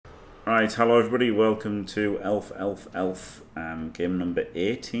Right, hello everybody, welcome to Elf, game number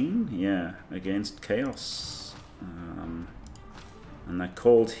 18, yeah, against Chaos. And they're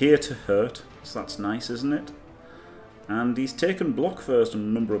called Here to Hurt, so that's nice, isn't it? And he's taken block first on a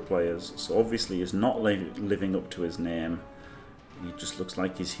number of players, so obviously he's not living up to his name. He just looks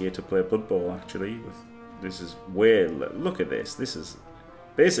like he's here to play Blood Bowl, actually. This is way... Look at this, this is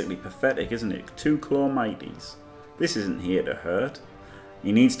basically pathetic, isn't it? 2 Claw Mighties. This isn't Here to Hurt.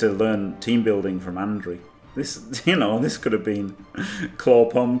 He needs to learn team building from Andrew. This, you know, this could have been Claw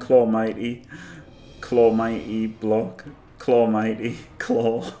Pom, Claw Mighty, Block, Claw Mighty,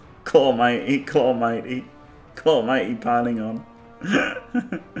 Claw Mighty, Claw Mighty, Claw Mighty piling on.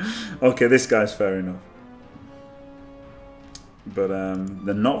 Okay, this guy's fair enough. But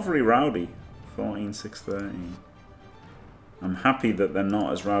they're not very rowdy. 14, 6, 13. I'm happy that they're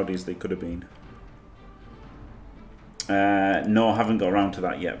not as rowdy as they could have been. No, I haven't got around to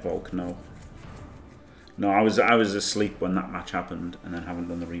that yet, Volk. No, I was asleep when that match happened, and then haven't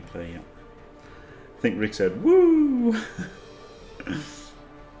done the replay yet. I think Rick said, "Woo!"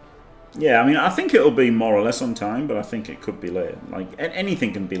 Yeah, I mean, I think it'll be more or less on time, but I think it could be late. Like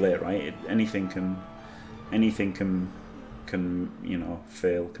anything can be late, right? Anything can, you know,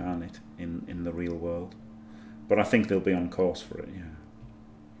 fail, can't it? In the real world. But I think they'll be on course for it. Yeah,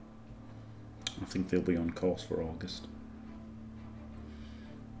 I think they'll be on course for August.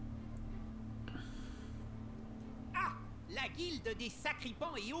 La guilde des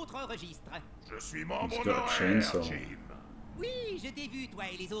sacripants et autres registres. Je suis membre Jim. Oui, je t'ai vu, toi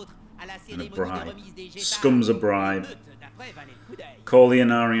et les autres, à la cérémonie de remise des Gétards. Scum's a bribe. Call the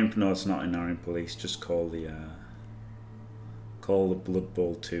Inarian... No, it's not Inarian police. Just call the Blood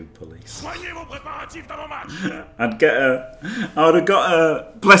Bowl 2 police. I would have got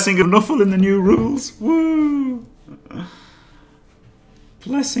a Blessing of Nuffle in the new rules. Woo!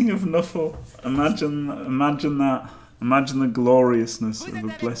 Blessing of Nuffle. Imagine that. Imagine the gloriousness of a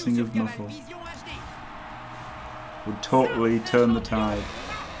Blessing of Nuffle. Would totally turn the tide.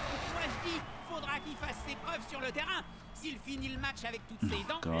 Oh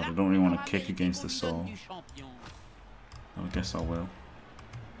God, I don't really want to kick against the soul. I guess I will.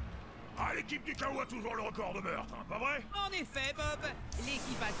 Ah, l'équipe du chaos a toujours le record de meurtre, hein, pas vrai? En effet, Bob,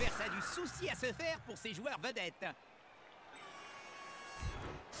 l'équipe adverse a du souci à se faire pour ses joueurs vedettes.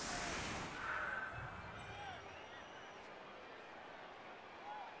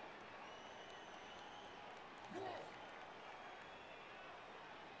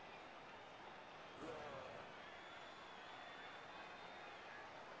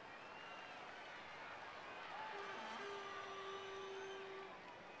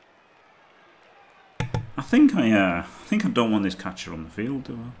 I think I don't want this catcher on the field,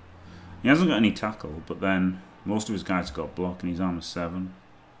 do I? He hasn't got any tackle, but then most of his guys have got block and he's armor 7.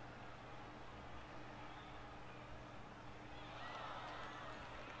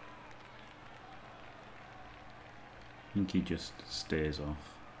 I think he just stays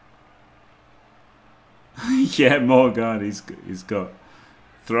off. Yeah, more guard. He's got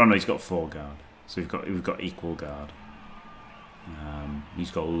 4 guard. So we've got equal guard.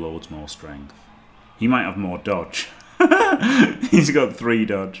 He's got loads more strength. He might have more dodge. He's got 3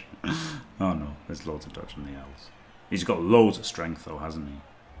 dodge. Oh no, there's loads of dodge in the Elves. He's got loads of strength though, hasn't he?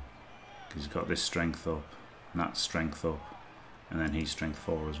 Because he's got this strength up, and that strength up, and then he's strength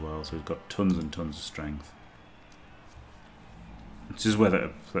 4 as well. So he's got tons and tons of strength. It's just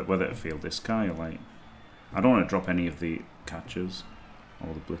whether to field this guy or like... I don't want to drop any of the catchers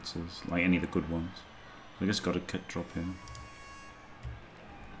or the blitzers, like any of the good ones. I just got to drop him.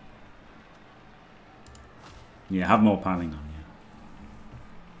 Yeah, have more piling on,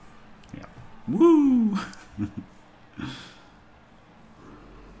 yeah. Yeah. Woo!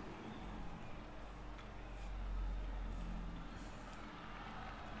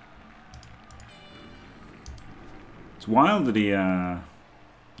 It's wild that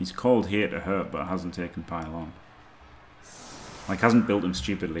he's called Here to Hurt but hasn't taken pile on. Like, hasn't built him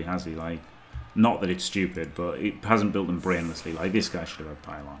stupidly, has he? Like, not that it's stupid, but it hasn't built him brainlessly. Like, this guy should have had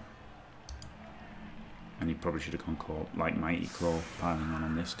pile on. And he probably should have gone Claw, like Mighty Claw piling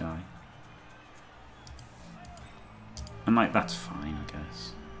on this guy. And like, that's fine, I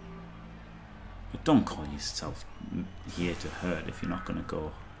guess. But don't call yourself Here to Hurt if you're not going to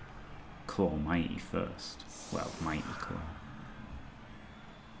go Claw Mighty first. Well, Mighty Claw.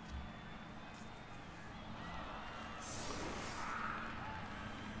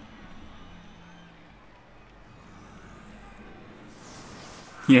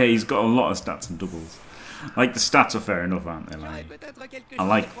 Yeah, he's got a lot of stats and doubles. Like, the stats are fair enough, aren't they? Like, I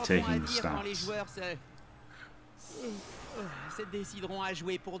like taking the stats. Se décideront à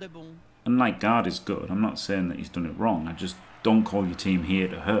jouer pour de bon. And like guard is good. I'm not saying that he's done it wrong. I just don't call your team here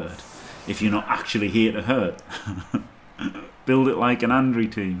to hurt if you're not actually here to hurt. Build it like an Andrew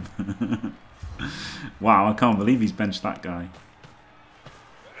team. Wow, I can't believe he's benched that guy.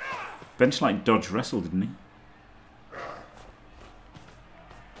 Benched like dodge wrestle, didn't he?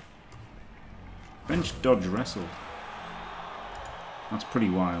 Bench dodge wrestle. That's pretty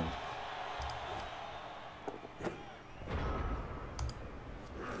wild.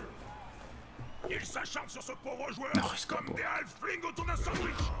 Il s'acharne sur ce pauvre joueur Oh, he's got comme ball. des halflings autour d'un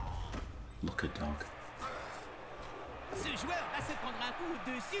sandwich. Look at dog. Ce joueur va se prendre un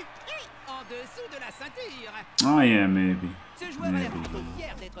coup dessus et en dessous de la ceinture. Oh yeah, maybe. Ce joueur a l'air Maybe. plutôt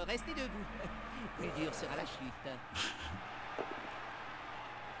fier d'être resté debout. Plus dur sera la chute.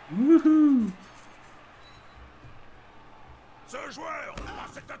 Woohoo! Ce joueur,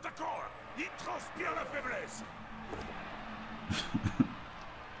 cet attaquant, il transpire la faiblesse.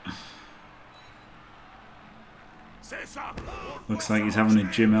 C'est ça. Looks like he's having a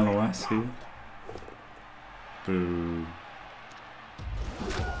gym LOS here. Boo.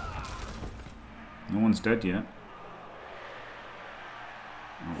 No one's dead yet.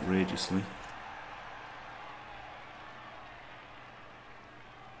 Outrageously.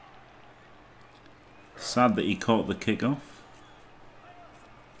 Sad that he caught the kick off.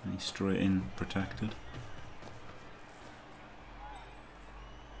 And he's straight in protected.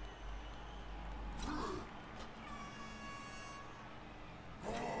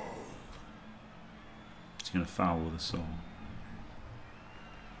 He's going to foul with a soul.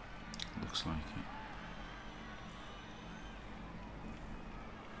 Looks like it.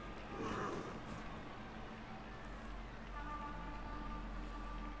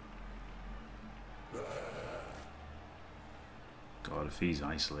 God, if he's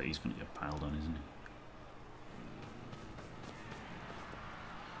isolated, he's going to get piled on, isn't he?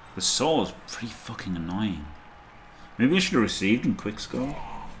 The soul is pretty fucking annoying. Maybe I should have received him quick score.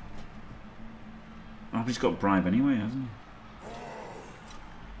 Oh, he's got bribe anyway, hasn't he?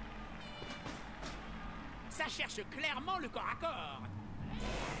 Ça cherche clairement le corps à corps.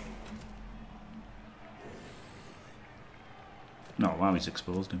 No, wow, he's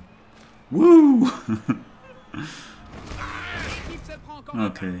exposed him. Woo! L'équipe se prend encore un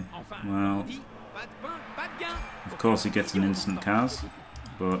Okay, pas. Enfin, well, on dit, pas de pain, pas de gain. of course he gets an instant Kaz,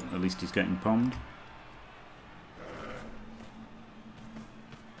 but at least he's getting pommed.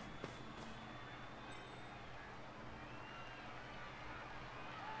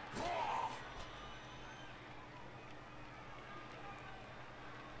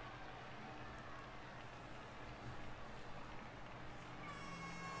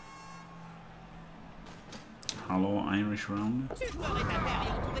 Hello, Irish round. Ce joueur est à terre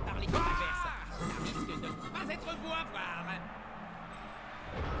et entouré par l'équipe adverse. Ça risque de ne pas être beau à voir.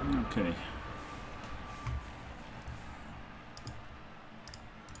 Okay.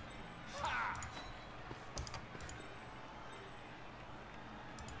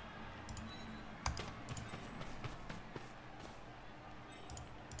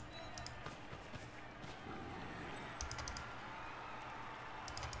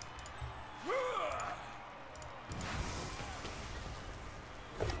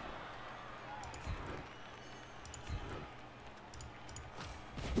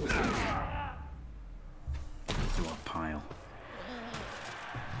 Do a pile.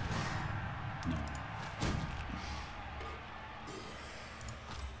 No.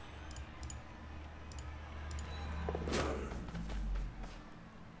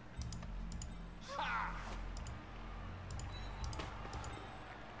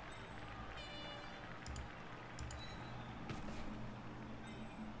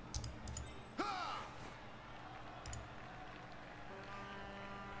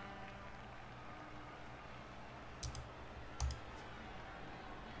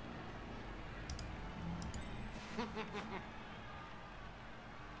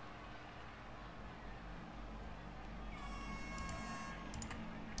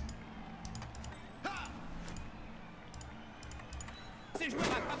 Ce joueur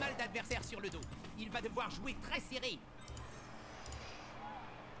a pas mal d'adversaires sur le dos. Il va devoir jouer très serré.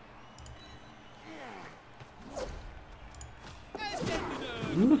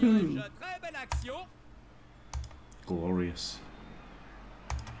 C'était une très belle action. Glorious.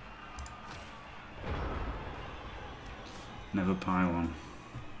 Never pile on.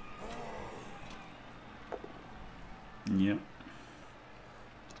 Yep.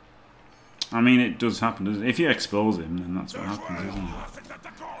 I mean, it does happen. Doesn't it? If you expose him, then that's what happens, isn't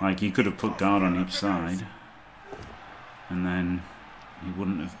it? Like, he could have put guard on each side, and then he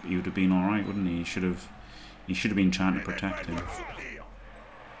wouldn't have. He would have been all right, wouldn't he? He should have been trying to protect him,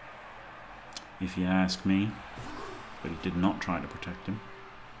 if you ask me. But he did not try to protect him.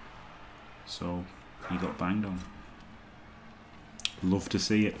 So he got banged on. Love to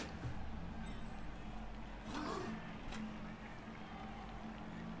see it.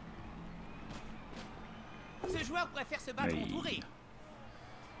 Hey.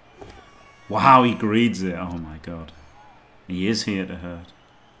 Wow, he greeds it. Oh my god. He is here to hurt.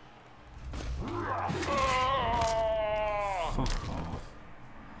 Fuck off.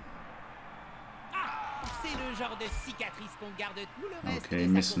 Okay,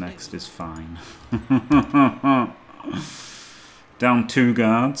 miss next is fine. Down 2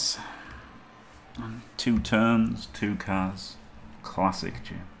 guards. 2 turns, 2 cars. Classic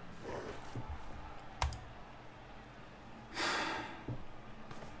Jim.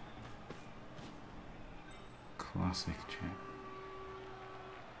 Classic Jim.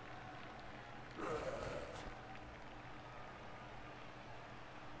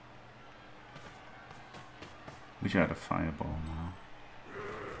 Wish I had a fireball now.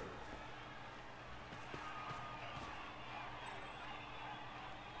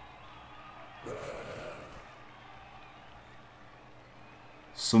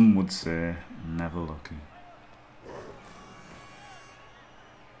 Some would say never lucky.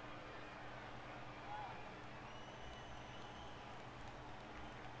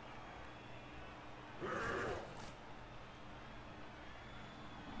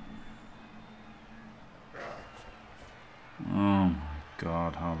 Oh my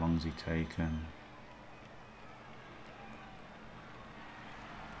god, how long's he taken?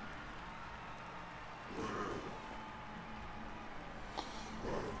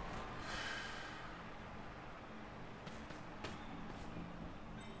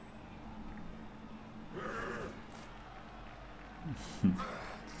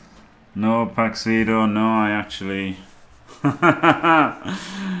 No, Paxido, no, I actually...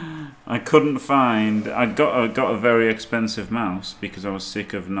 I couldn't find... I got a very expensive mouse because I was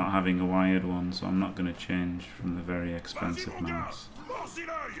sick of not having a wired one, so I'm not going to change from the very expensive mouse.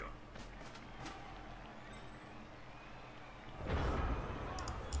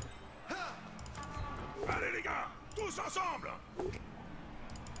 Allez les gars, tous ensemble.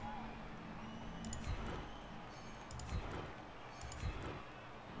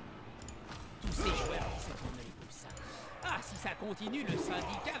 Tous ces joueurs se tournent les pouces. Ah, si ça continue, le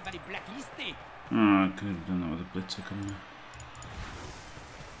syndicat va les blacklister. Oh, I could have done that with a blitzer, couldn't I?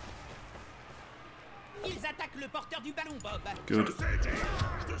 Ils attaquent le porteur du ballon, Bob. Good. Je sais, Jay.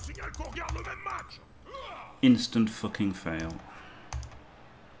 Je te signale qu'on regarde le même match. Instant fucking fail.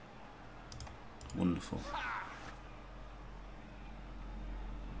 Wonderful.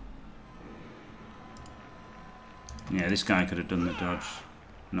 Yeah, this guy could have done the dodge.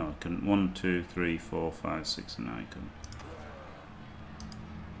 No, I couldn't. 1, 2, 3, 4, 5, 6, and 9 couldn't.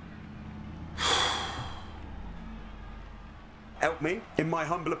 Help me, in my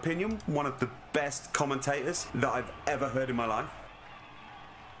humble opinion, one of the best commentators that I've ever heard in my life.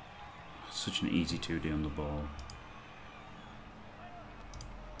 Such an easy 2D on the ball.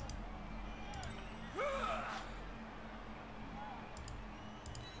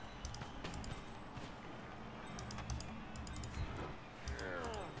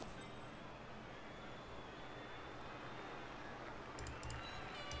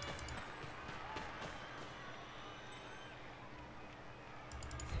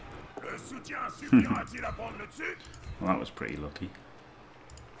 Le soutien suffira-t-il à prendre le dessus? Well, that was pretty lucky.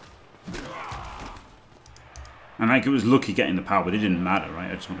 And like, it was lucky getting the power, but it didn't matter,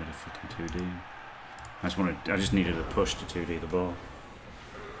 right? I just wanted a fucking 2D. I just needed a push to 2D the ball.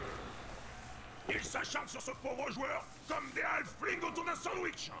 Ils s'acharnent sur ce pauvre joueur comme des halflings autour d'un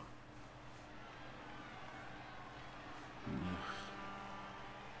sandwich.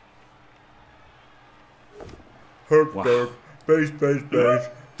 Wow. Base.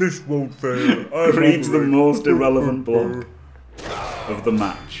 This won't fail. Creed's the most irrelevant block of the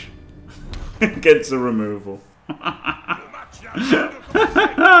match. Gets a removal. Le match vient de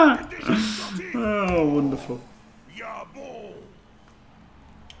commencer. Et déjà une sortie. Oh, wonderful. Ya bon.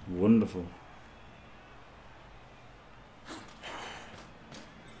 Wonderful.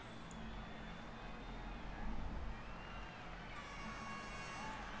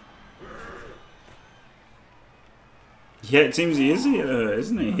 Yeah, it seems he is here,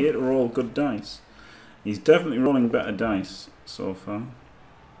 isn't he? Here to roll good dice. He's definitely rolling better dice so far.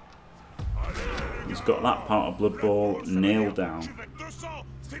 He's got that part of Blood Bowl nailed down.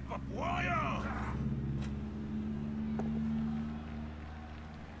 C'est pas pour rien.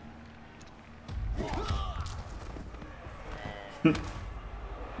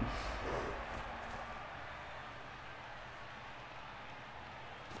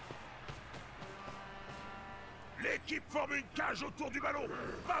 équipes forment une cage autour du ballon.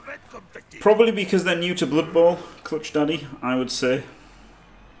 Pas bête comme tactique. Probably because they're new to Blood Bowl, Clutch Daddy, I would say.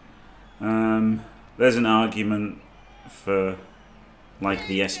 There's an argument for like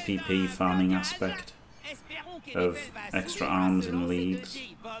the SPP farming aspect of extra arms in leagues.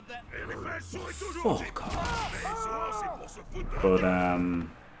 Fuck off. But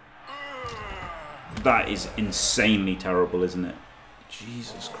that is insanely terrible, isn't it?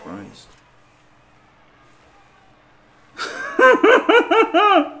 Jesus Christ.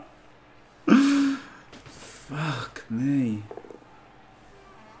 Fuck me.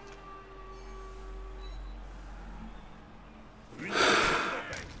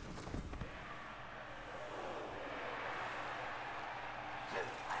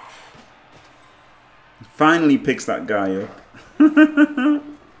 Finally picks that guy up.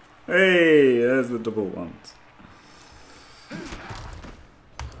 Hey, there's the double ones.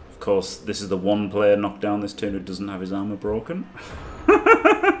 Of course, this is the one player knocked down this turn who doesn't have his armor broken.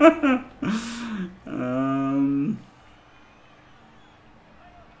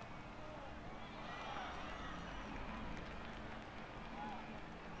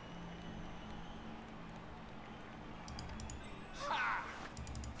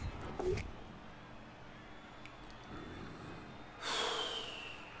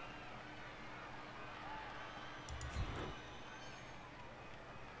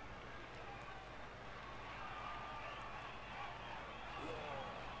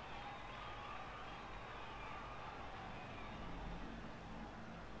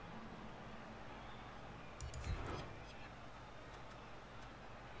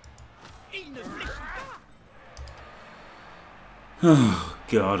 Oh,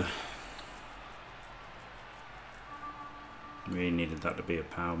 God. Really needed that to be a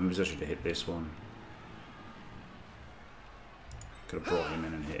power. Maybe I should have hit this one. Could have brought him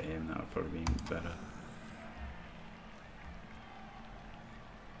in and hit him. That would probably be better.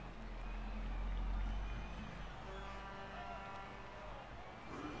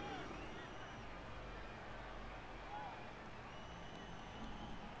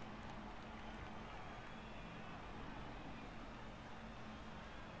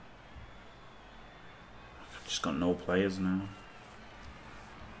 Just got no players now.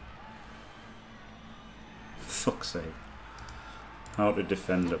 Fuck's sake. How to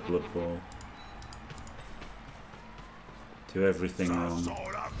defend at Blood Bowl. Do everything wrong.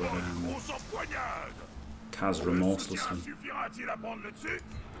 But, Kaz remorselessly. Suffira-t-il à prendre le dessus?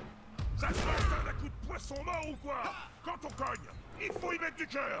 Ça se passe un coup de poisson mort ou quoi? Quand on cogne, il faut y mettre du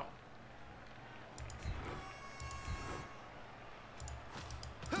cœur.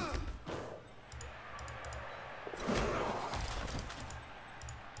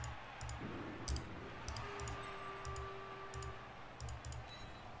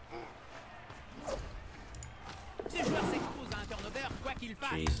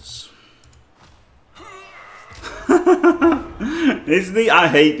 Jesus. I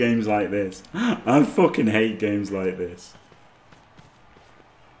hate games like this. I fucking hate games like this.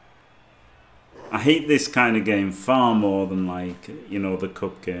 I hate this kind of game far more than, like, you know, the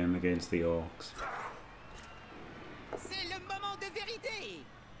cup game against the Orcs.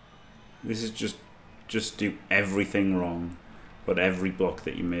 This is just do everything wrong, but every block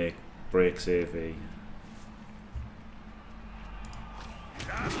that you make breaks AV.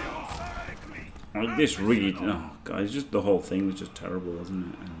 Like this really, oh god, it's just the whole thing was just terrible,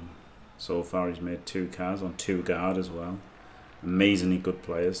 wasn't it? And so far he's made 2 Kaz on 2 guard as well. Amazingly good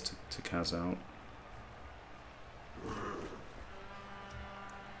players to Kaz out.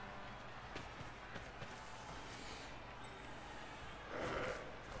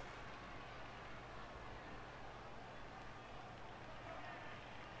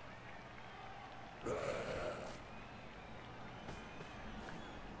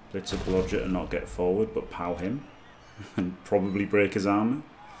 Blitz a blodger and not get forward, but pow him and probably break his armor.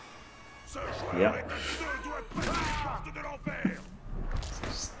 Yep.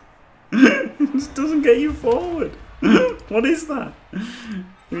 This doesn't get you forward. What is that?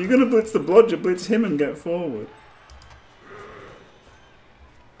 If you're gonna blitz the blodger, blitz him and get forward.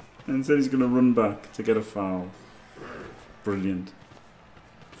 And instead he's gonna run back to get a foul. Brilliant.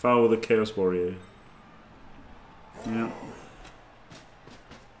 Foul with a Chaos Warrior. Yeah.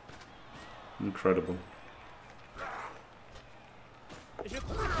 Incredible.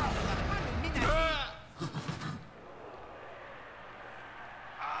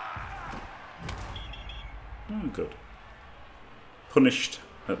 Oh, good. Punished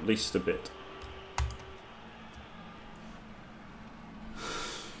at least a bit.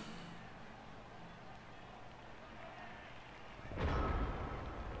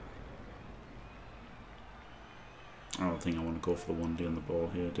 don't think I want to go for the 1D on the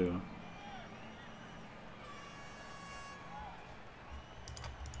ball here, do I?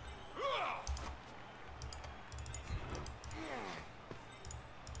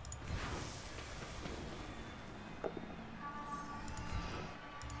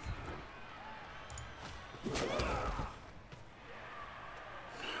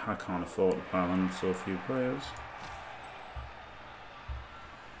 I can't afford to pile on so few players.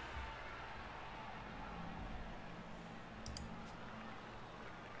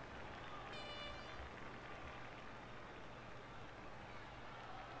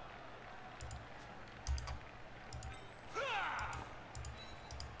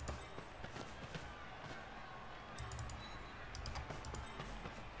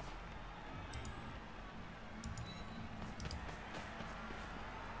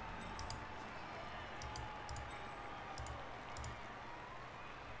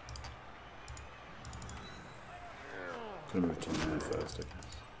 Gonna move to there first, I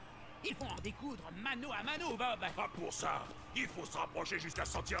guess. Il faut en découdre mano à mano, Bob. Pas pour ça. Il faut se rapprocher jusqu'à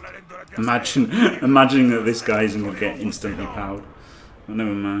sentir la laine de l'adversaire. Imagining that this guy isn't gonna get instantly powered. But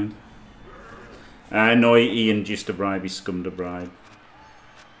never mind. I know he induced a bribe, he scummed a bribe.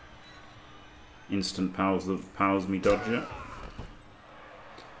 Instant powers me dodger.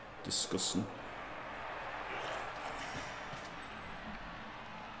 Disgusting.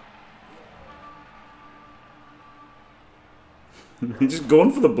 He's just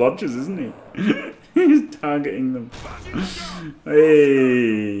going for the blodgers, isn't he? He's targeting them.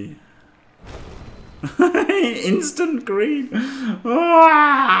 Hey! Instant green!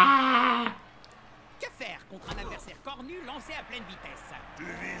 Ah! Que faire contre un adversaire cornu lancé à pleine vitesse? Tu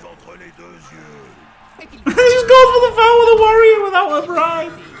vises entre les deux yeux. Fait-il He just goes for the foul with a warrior without a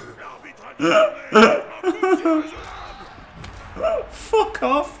bribe! L'arbitre a Fuck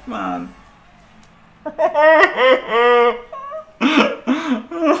off, man!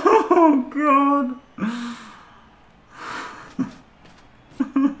 Oh god!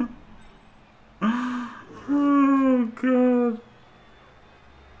 Oh god!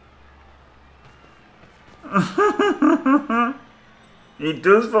 He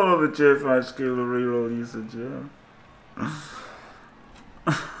does follow the J5 skill of reroll usage, yeah.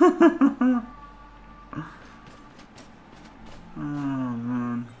 Oh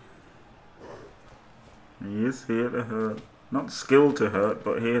man. He is here to hurt. Not skill to hurt,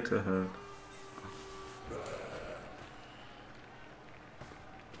 but here to hurt.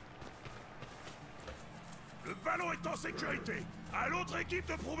 Le ballon est en sécurité. À l'autre équipe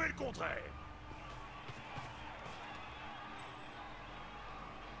de prouver le contraire.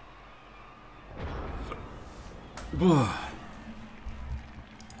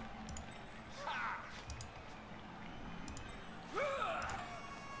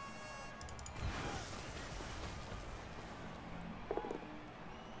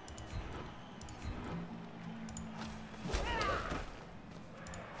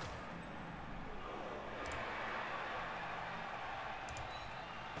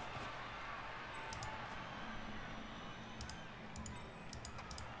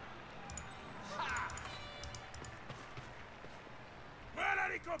 Voilà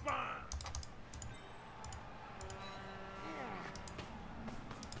les copains.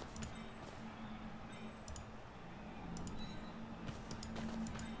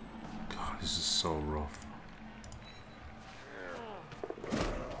 God, this is so rough.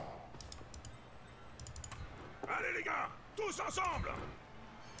 Allez les gars, tous ensemble.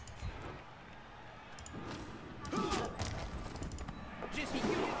 Je suis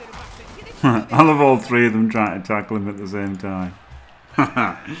curieux de le voir se tirer I love all three of them trying to tackle him at the same time.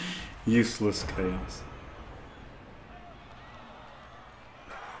 Useless chaos.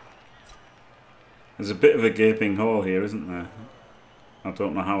 There's a bit of a gaping hole here, isn't there? I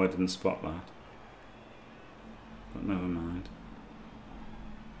don't know how I didn't spot that. But never mind.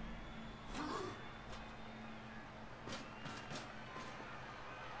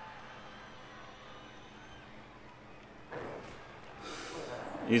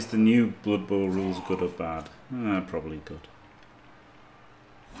 Is the new Blood Bowl rules good or bad? Probably good.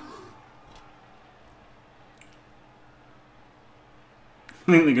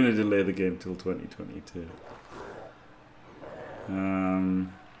 I think they're going to delay the game till 2022.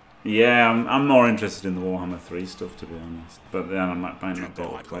 Yeah, I'm more interested in the Warhammer 3 stuff, to be honest. But then I might not be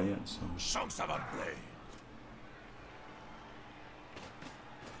able to play it. So. Je sens que ça va me plaire.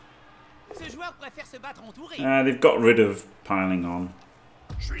 Ce joueur préfère se battre entouré. They've got rid of piling on,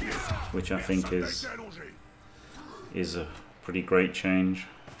 Je suis déçu. which I think Personne n'a été allongé. is a pretty great change.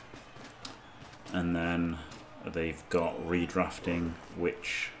 And then they've got redrafting,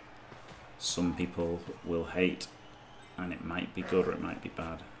 which some people will hate. And it might be good or it might be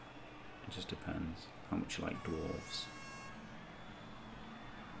bad. It just depends how much you like dwarves.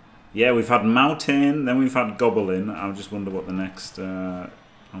 Yeah, we've had Mountain, then we've had Goblin. I just wonder what the next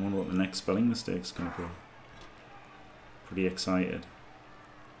spelling mistake's gonna be. Pretty excited.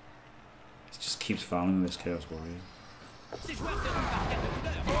 It just keeps fouling this Chaos Warrior. Ces joueurs seront par quelle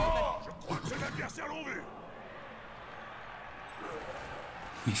couleur? Je crois que c'est l'adversaire l'ont vu.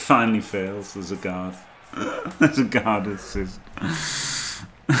 He finally fails. There's a guard. There's a guard assist.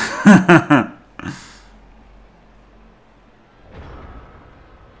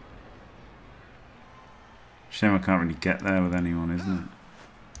 Shame I can't really get there with anyone, isn't it?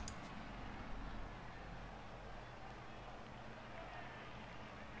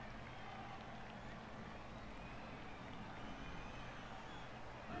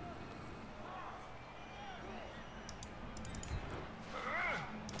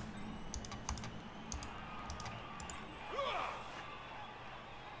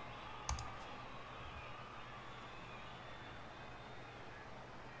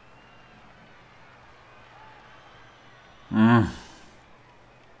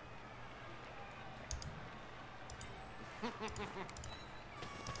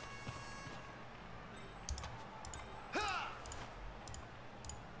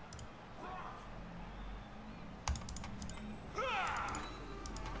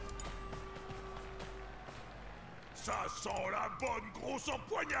 Ça sent la bonne grosse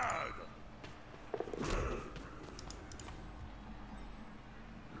empoignade.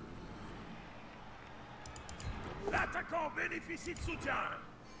 L'attaquant bénéficie de soutien.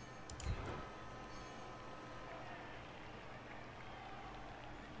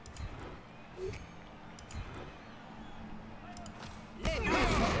 Les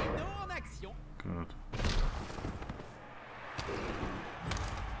deux en action. God.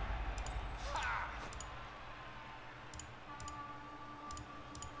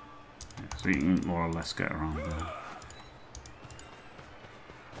 So you can more or less get around there.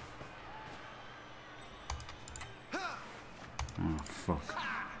 Oh, fuck.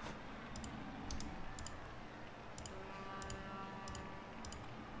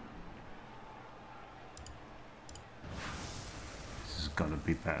 This has got to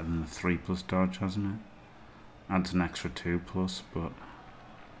be better than the 3+ dodge, hasn't it? Adds an extra 2+, but...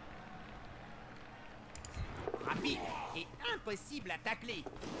 Rapide et impossible à tacler.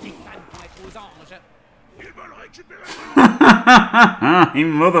 Les fans vont être aux anges. Ils veulent récupérer. You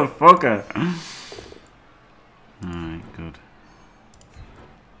motherfucker! Alright, good.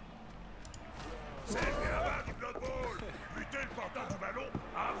 C'est bien bas du Blood Bowl. Butez le porteur du ballon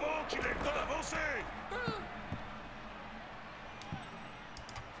avant qu'il ait le temps d'avancer.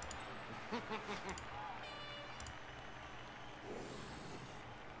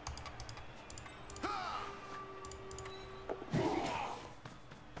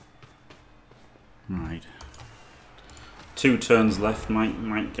 Right. 2 turns left,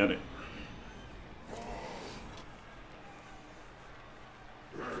 might get it.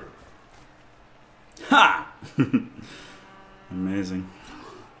 Ha! Amazing.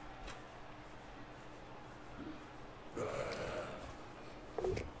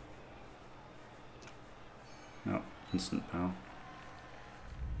 Oh, instant power.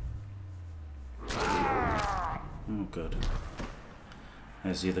 Oh, good.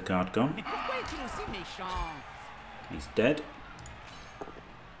 There's the other guard gone. Mais pourquoi est-il aussi méchant? He's dead.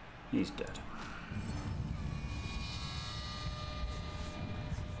 He's dead.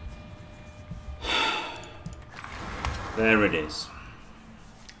 There it is.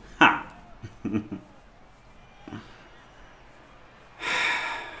 Ha!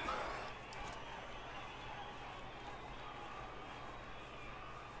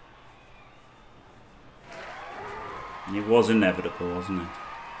 It was inevitable, wasn't it?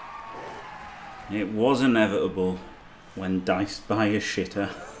 It was inevitable when diced by a shitter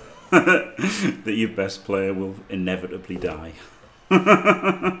that your best player will inevitably die.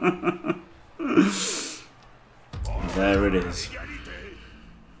 There it is.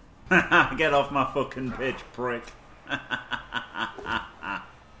 Get off my fucking pitch, prick.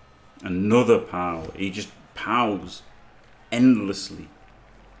 Another pow. He just pows endlessly.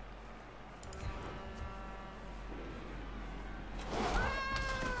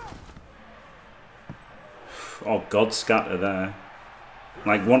 Oh, God scatter there.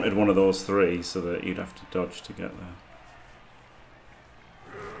 Like, wanted one of those 3 so that you'd have to dodge to get there.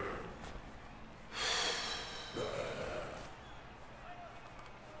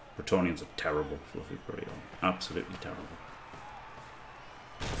 Bretonians are terrible, Fluffy Burrito. Absolutely terrible.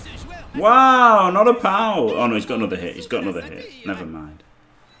 Wow, not a pow! Oh no, he's got another hit. He's got another hit. Never mind.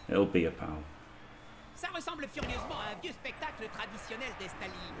 It'll be a pow. Ça ressemble furieusement à un vieux spectacle traditionnel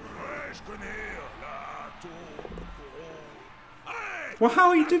d'Estali. Ouais, je connais. La tombe. Hey, Well,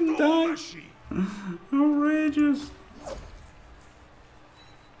 how he la didn't tombe die? machine. Outrageous.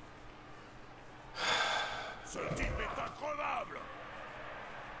 Ce type est increvable.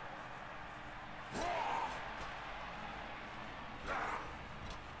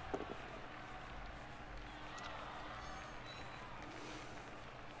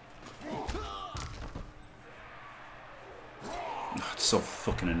 It's so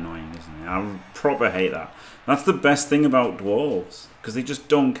fucking annoying, isn't it? I proper hate that. That's the best thing about dwarves, because they just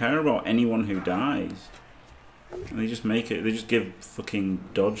don't care about anyone who dies. And they just make it. They just give fucking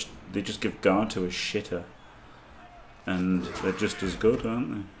dodge. They just give guard to a shitter, and they're just as good,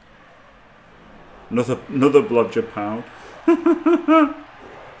 aren't they? Another blodger pound. Il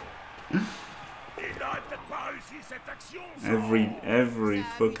n'aurait peut-être pas réussi cette action sans... Every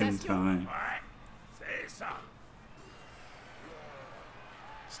fucking time. Ouais, c'est ça.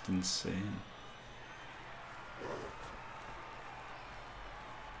 It's insane.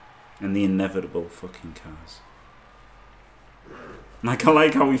 And the inevitable fucking cars. Like, I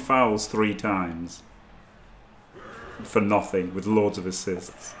like how he fouls 3 times. For nothing, with loads of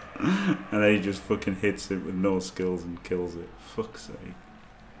assists. And then he just fucking hits it with no skills and kills it. Fuck's sake.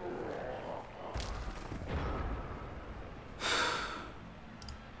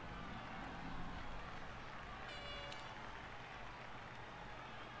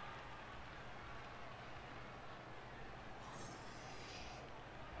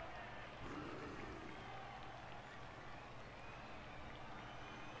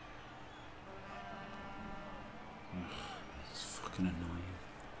 It's fucking annoying.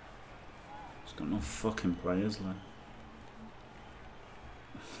 He's got no fucking players left.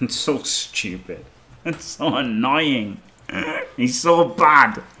 It's so stupid. It's so annoying. He's so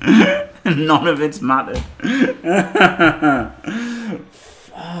bad. None of it's mattered.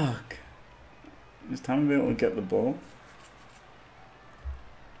 Fuck. Just haven't been able to get the ball.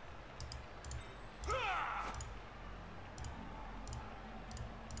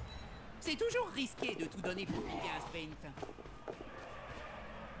 C'est toujours risqué de tout donner pour piquer un sprint.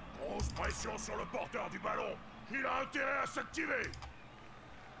 Grosse pression sur le porteur du ballon. Il a intérêt à s'activer.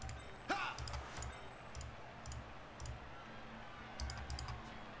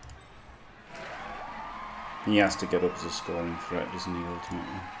 He has to get up as a scoring threat, doesn't he,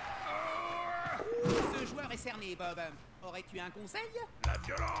 ultimately? Ce joueur est cerné, Bob. Aurais-tu un conseil? La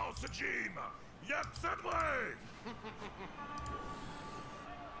violence, Jim. Y'a que ça de vrai.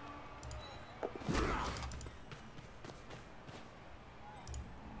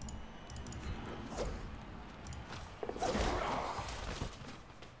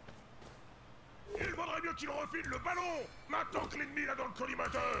 Il vaudrait mieux qu'il refile le ballon, maintenant que l'ennemi l'a dans le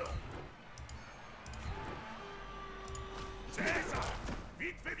collimateur. C'est ça.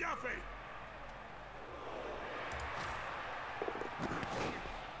 Vite fait, bien fait.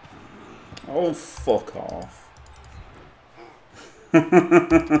 Oh, fuck off.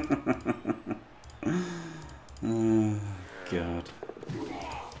 Oh, God.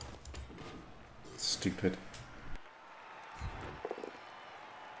 Stupid.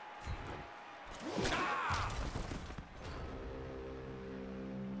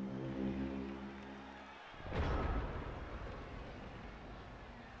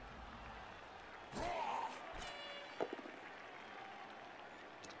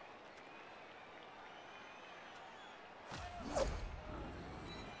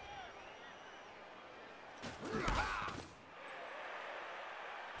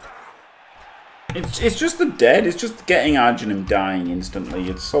 It's just the dead. It's just getting Arj and him dying instantly.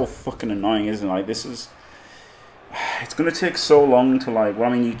 It's so fucking annoying, isn't it? Like, this is... It's going to take so long to, like... Well,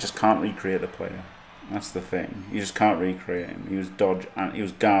 I mean, you just can't recreate the player. That's the thing. You just can't recreate him. He was dodge, and he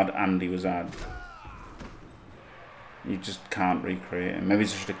was guard, and he was ad. You just can't recreate him. Maybe I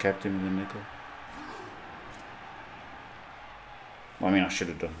should have kept him in the nickel. Well, I mean, I should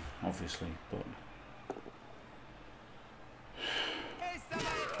have done, obviously, but...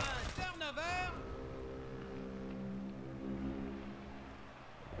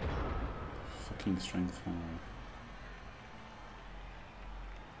 Fucking strength foul.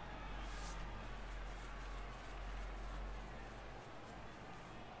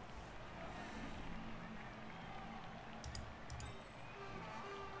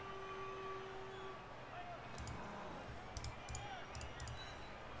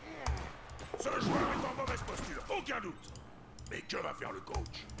 Ce joueur est en mauvaise posture, aucun doute. Mais que va faire le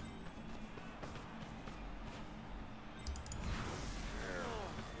coach?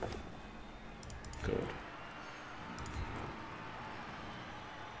 Good.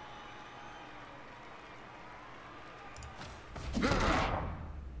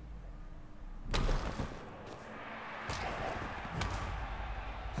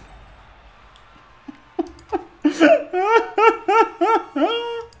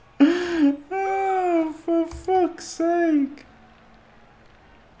 Oh, for fuck's sake.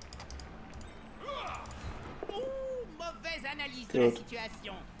 Mauvaise analyse de la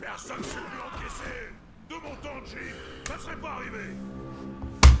situation. Personne ne s'est plus encaissé. De mon temps, Jim, ça serait pas arrivé.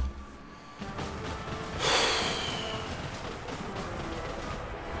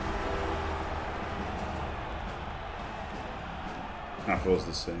 Apple's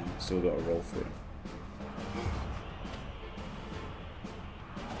the same. Still got a roll for it.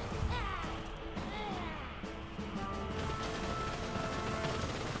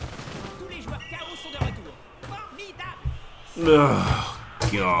 Tous les joueurs KO sont de retour. Formidable. Oh,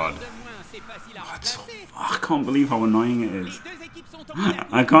 God. De moins, c'est facile à remplacer. I can't believe how annoying it Les is. deux équipes sont au clair.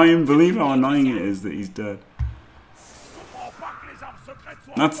 I can't even believe how annoying it is that he's dead.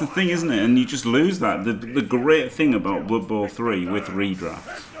 That's the thing, isn't it? And you just lose that. The great thing about Blood Bowl 3 with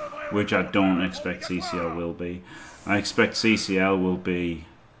redrafts, which I don't expect CCL will be, I expect CCL will be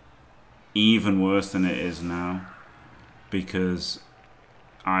even worse than it is now, because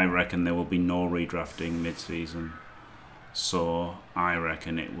I reckon there will be no redrafting mid-season. So I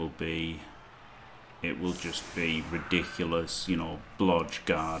reckon it will just be ridiculous, you know, blodge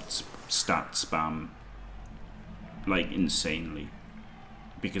guards, stat spam, like insanely.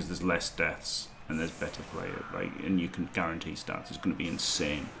 Because there's less deaths and there's better players, like, and you can guarantee stats. It's going to be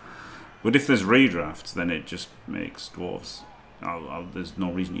insane. But if there's redrafts, then it just makes dwarves. There's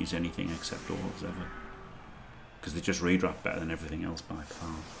no reason to use anything except dwarves ever, because they just redraft better than everything else by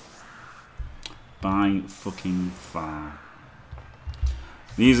far. By fucking far.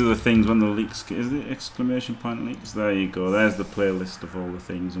 These are the things when the leaks. Is it exclamation point leaks? There you go. There's the playlist of all the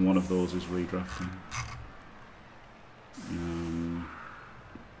things, and one of those is redrafting.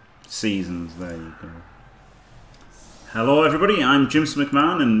 Seasons, there you go. Hello everybody, I'm Jims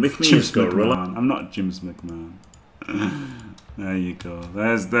McMahon, and with me is Gorilla. I'm not Jims McMahon. There you go.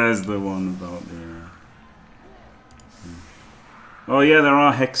 There's the one about the... Oh yeah, there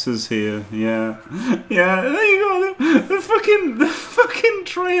are hexes here. Yeah, yeah. There you go. The fucking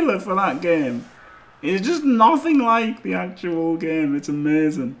trailer for that game is just nothing like the actual game. It's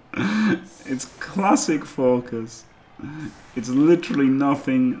amazing. It's classic Focus. It's literally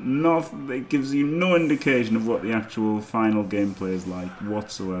nothing. It gives you no indication of what the actual final gameplay is like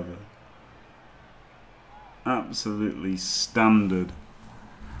whatsoever. Absolutely standard.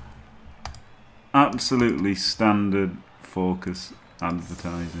 Absolutely standard Focus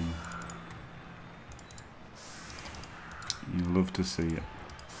advertising. You love to see it.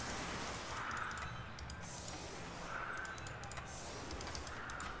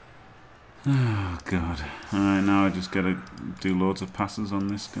 Oh god. Alright, now I just gotta do loads of passes on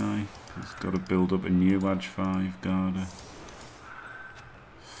this guy. He's gotta build up a new Badge 5 Garda.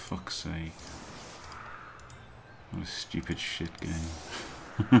 Fuck's sake. What a stupid shit game.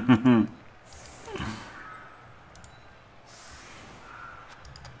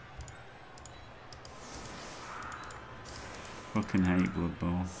 Fucking hate Blood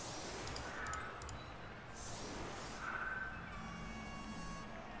Bowl.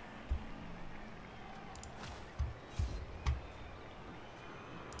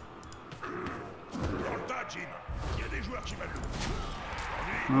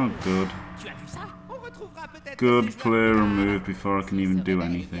 Oh, good. Good player removed before I can even do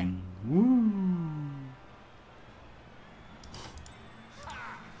anything. Woo!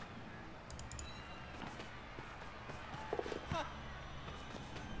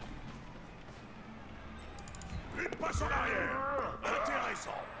 Une passe en arrière.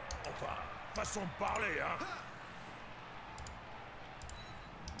 Intéressant. Enfin, façon de parler, hein.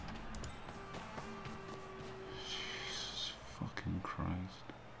 Jesus fucking Christ.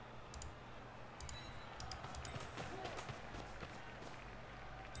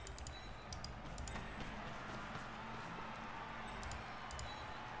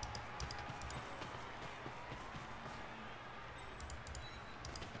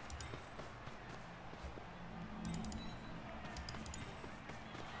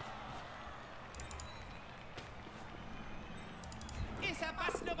 Et ça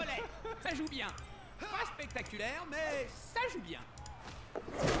passe le relais. Ça joue bien. Pas spectaculaire, mais ça joue bien.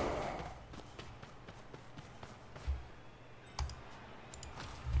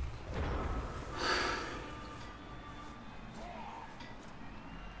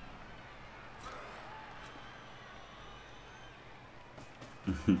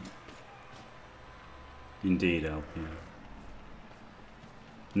 Indeed, Elf, yeah.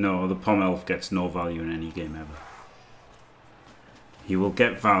 No, the Pom Elf gets no value in any game ever. He will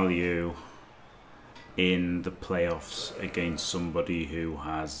get value in the playoffs against somebody who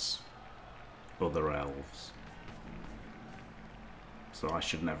has other elves. So I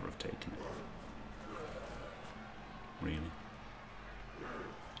should never have taken it. Really.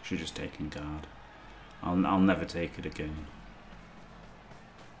 Should just taken guard. I'll never take it again.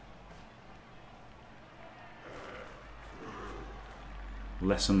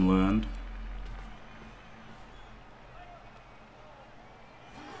 Lesson learned.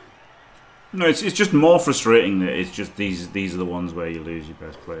 No, it's just more frustrating that it's just these are the ones where you lose your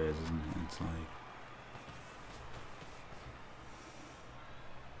best players, isn't it? It's like,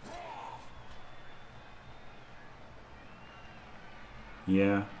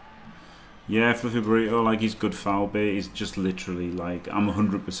 yeah, Fluffy Burrito, like, he's good foul bait. He's just literally like, I'm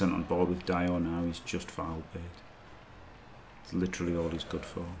 100% on board with Dio now. He's just foul bait. It's literally all he's good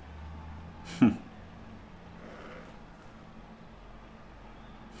for.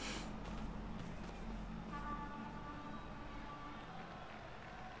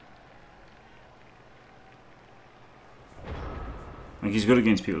 Like, he's good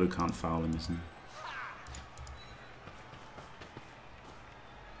against people who can't foul him, isn't he?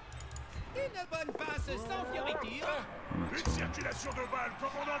 Une bonne passe sans fioriture. Une circulation de balles comme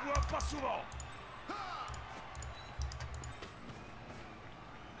on n'en voit pas souvent.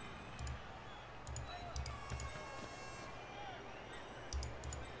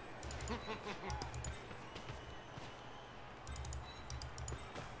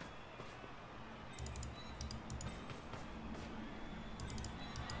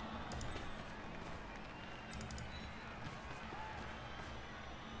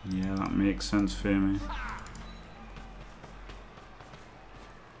 Yeah, that makes sense for me.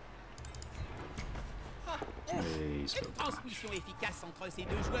 Une transmission efficace entre ces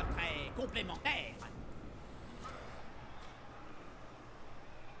deux joueurs très complémentaires.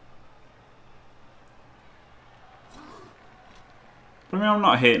 But I mean, I'm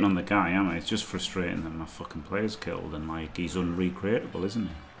not hating on the guy, am I? It's just frustrating that my fucking player's killed and, like, he's unrecreatable, isn't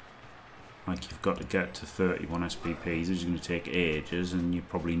he? Like, you've got to get to 31 SPPs, it's going to take ages, and you're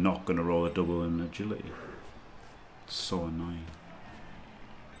probably not going to roll a double in agility. It's so annoying.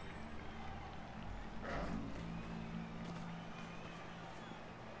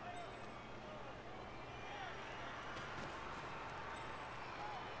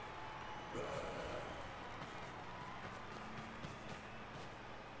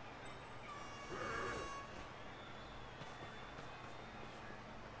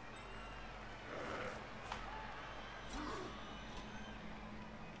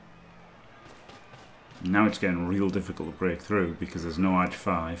 Now it's getting real difficult to break through because there's no edge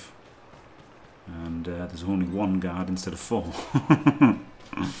 5 and there's only one guard instead of 4.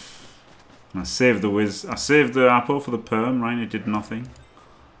 I saved the whiz. I saved the Apo for the perm, right? It did nothing.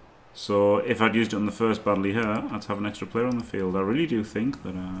 So if I'd used it on the first battle here, I'd have an extra player on the field. I really do think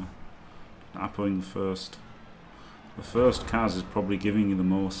that Apoing the first Kaz is probably giving you the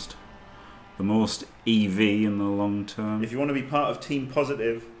most EV in the long term. If you want to be part of Team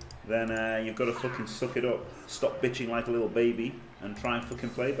Positive, then you've got to fucking suck it up. Stop bitching like a little baby and try and fucking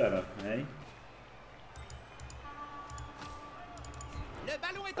play better, eh? Le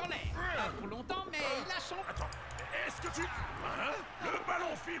ballon est en l'air. Pas pour longtemps, mais il a son... Attends, est-ce que tu... Hein? Le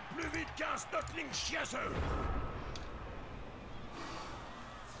ballon file plus vite qu'un Stockling chiasseux.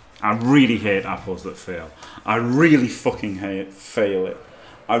 I really hate apples that fail. I really fucking fail it.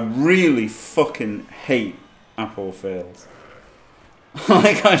 I really fucking hate apple fails.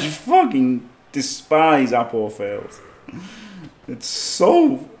 Like, I just fucking despise apple fails. It's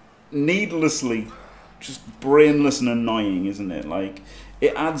so needlessly just brainless and annoying, isn't it? Like,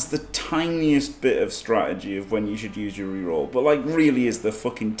 it adds the tiniest bit of strategy of when you should use your reroll, but like really is the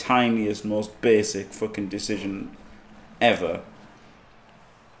fucking tiniest, most basic fucking decision ever.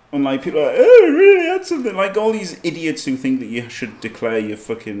 And like people are like, oh, really add something. Like all these idiots who think that you should declare your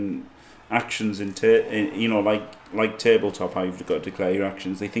fucking actions in you know, like tabletop, how you've got to declare your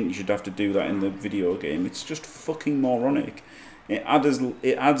actions. They think you should have to do that in the video game. It's just fucking moronic. It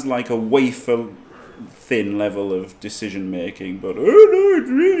adds like a wafer thin level of decision making, but oh no, it's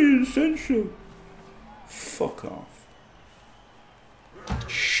really essential. Fuck off.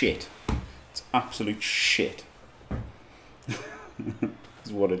 Shit. It's absolute shit.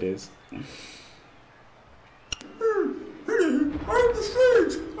 Is what it is. Hello, I'm the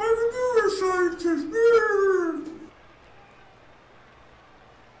sage. I'm a neuroscientist.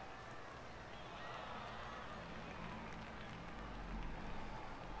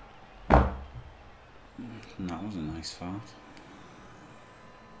 That was a nice fart.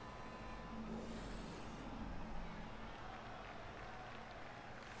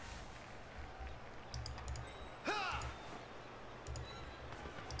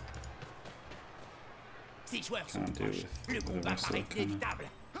 C'est Les joueurs sont Can't do proches. it Le with the combat rest of paraît the cannon. inévitable.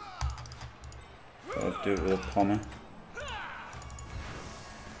 I'll do it with a pommer.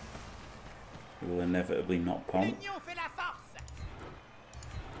 It will inevitably not pom. L'union fait la force.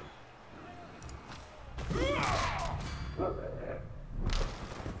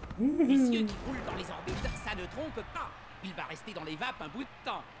 Messieurs qui roulent dans les orbites, ça ne trompe pas. Il va rester dans les vapes un bout de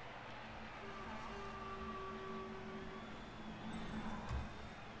temps.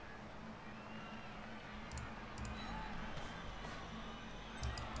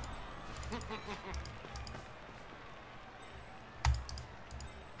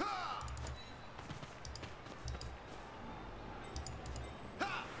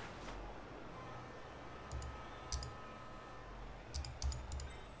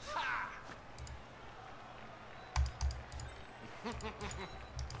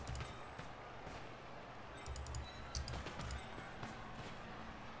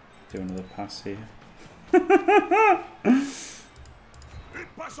 Do another pass here. Une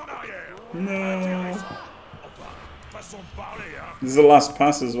passe en arrière. No. Intéressant. Enfin, façon de parler, hein. This is the last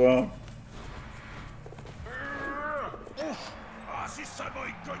pass as well. Ah, si seulement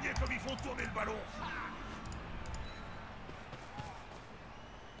ils cognaient comme ils font tourner le ballon.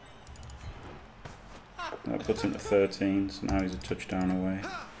 That puts him to 13, so now he's a touchdown away.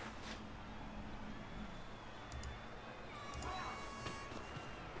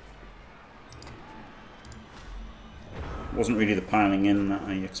 Wasn't really the piling in that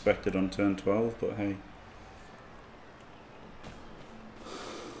I expected on turn 12, but hey.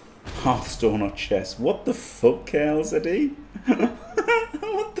 Hearthstone or chess? What the fuck, KLZD?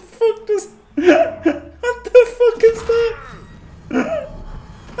 What the fuck does... What the fuck is that?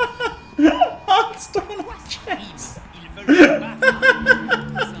 Hearthstone or chess? Ils veulent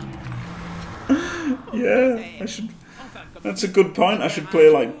combattre. Yeah, I should... That's a good point. I should play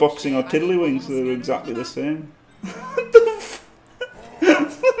like boxing or tiddlywinks, so they're exactly the same. What the f...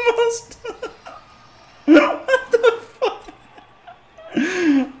 That's the most... What the fuck?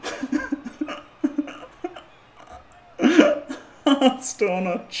 Hearthstone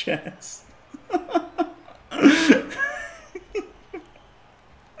or chess?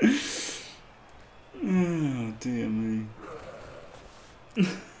 Oh dear me.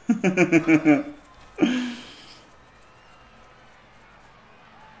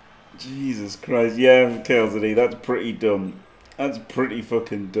 Jesus Christ, yeah, KLZD, that's pretty dumb. That's pretty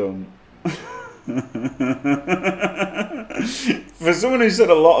fucking dumb. For someone who said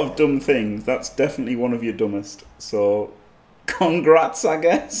a lot of dumb things, that's definitely one of your dumbest. So, congrats, I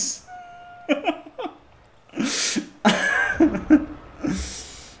guess.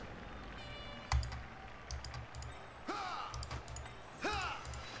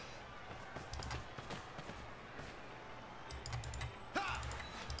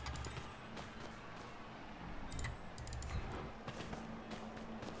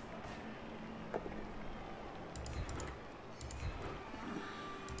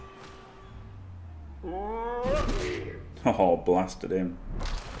 Oh, blasted him.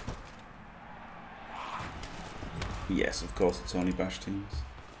 Yes, of course, it's only bash teams.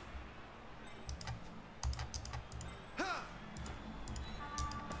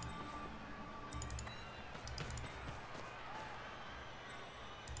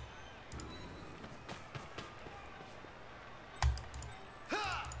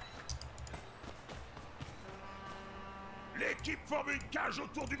 L'équipe forme une cage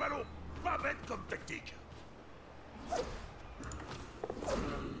autour du ballon. Pas bête comme tactique.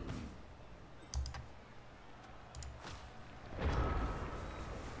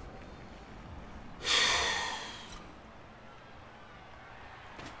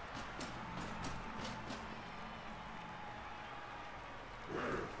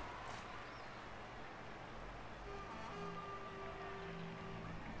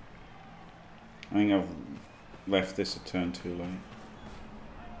 I think I've left this a turn too late.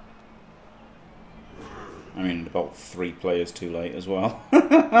 I mean, about 3 players too late as well.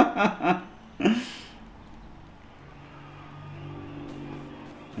 Yeah,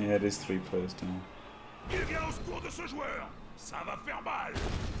 it is 3 players down. Il vient au secours de ce joueur. Ça va faire mal.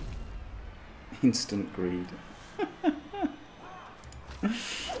 Instant greed.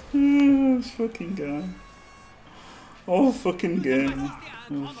 Oh, this fucking guy. All fucking game.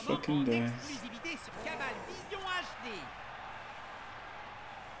 All fucking days.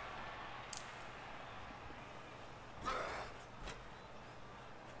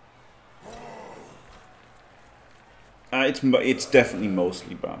 It's definitely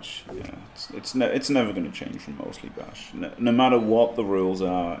mostly bash. Yeah, it's never going to change from mostly bash. No matter what the rules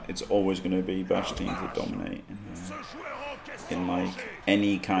are, it's always going to be bash teams that dominate in like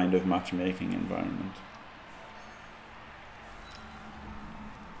any kind of matchmaking environment.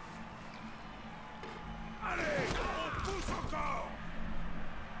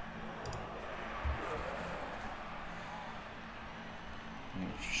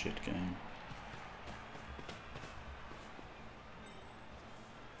 shit game.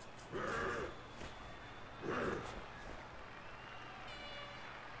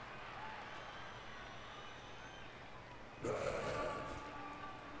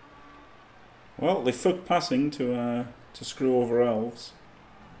 Well, they fucked passing to screw over elves,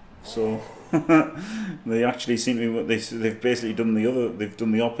 so they actually seem to be. They've basically done the other. They've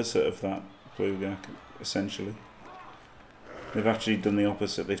done the opposite of that. Plugak, essentially. They've actually done the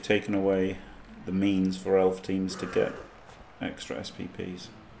opposite. They've taken away the means for elf teams to get extra SPPs.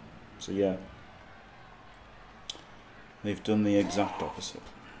 So yeah, they've done the exact opposite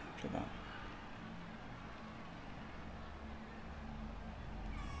to that.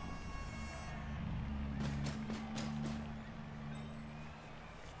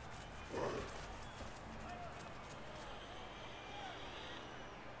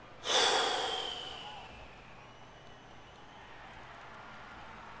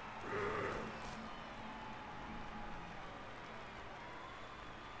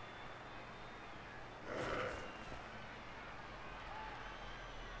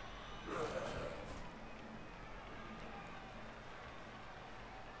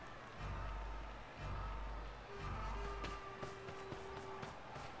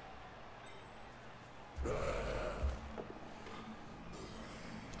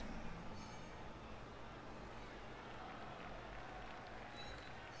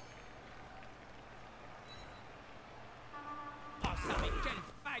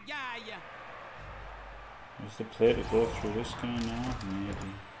 Is the play to go through this guy now? Maybe.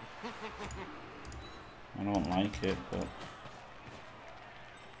 I don't like it, but...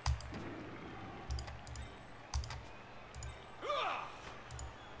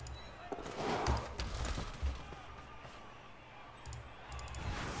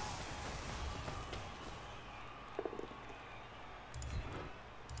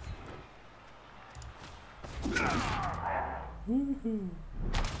 Woohoo!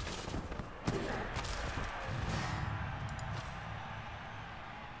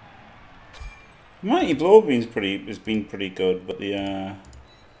 Mighty Blowbeam's has been pretty good, but the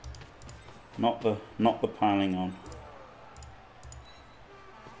not the piling on.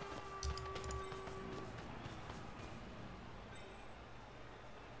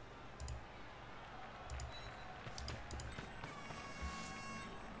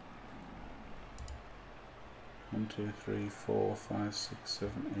 One, 2, 3, 4, 5, 6,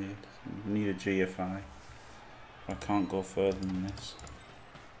 7, 8. We need a GFI. I can't go further than this.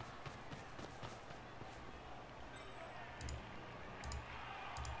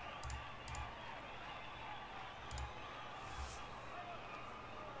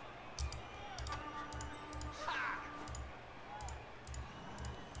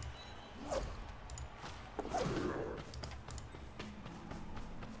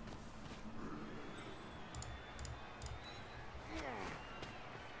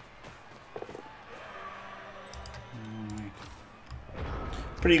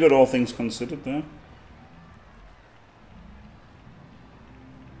 Pretty good, all things considered, there.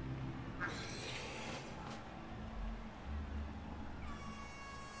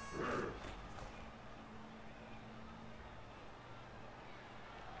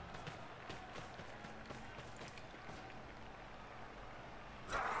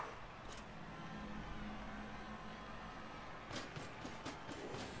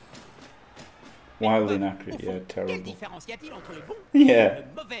 Wildly inaccurate, yeah, terrible. Yeah.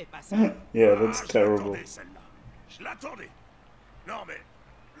 Yeah, that's terrible. Je l'attendais. Non mais,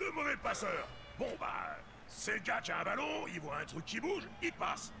 le mauvais passeur. Bon bah, c'est le gars qui a un ballon, il voit un truc qui bouge, il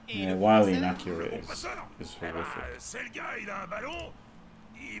passe. Yeah, wildly inaccurate is Bah, horrific. c'est le gars, il a un ballon,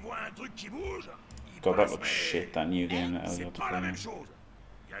 il voit un truc qui bouge, il God, that passe, looks mais shit, that new game that c'est Elliot pas la même playing. chose.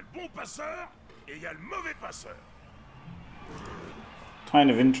 Il y a le bon passeur et il y a le mauvais passeur.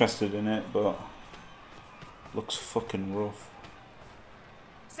 Kind of interested in it, but looks fucking rough.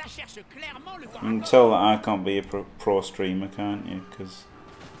 You can tell that I can't be a pro streamer, can't you? Because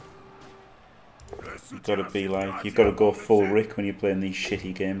you've got to be like, you've got to go full Rick when you're playing these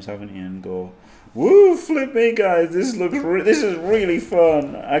shitty games, haven't you? And go, woo, flip me, guys! This is really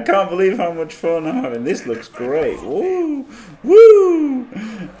fun. I can't believe how much fun I'm having. This looks great. Woo, woo!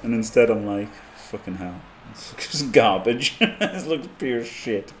 And instead, I'm like, fucking hell. It's just garbage. This looks pure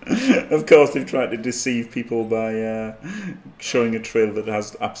shit. Of course, they've tried to deceive people by showing a trailer that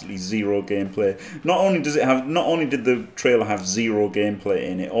has absolutely zero gameplay. Not only did the trailer have zero gameplay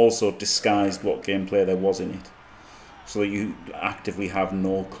in it, also disguised what gameplay there was in it, so that you actively have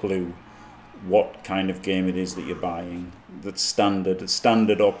no clue what kind of game it is that you're buying. That's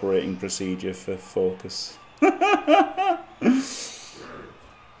standard operating procedure for Focus.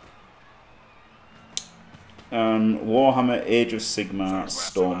 Warhammer Age of Sigmar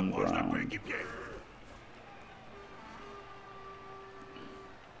Ce soir se rapproche d'un Stormground. coéquipier.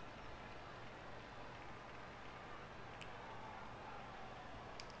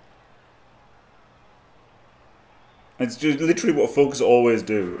 It's just literally what Focus always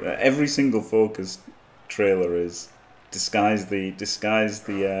do. Every single Focus trailer is disguise the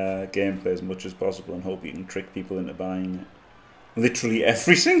gameplay as much as possible and hope you can trick people into buying it. Literally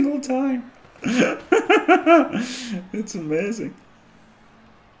every single time. It's amazing.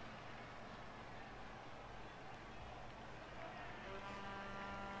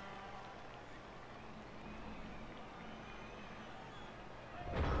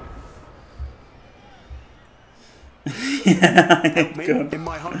 Help me, God. in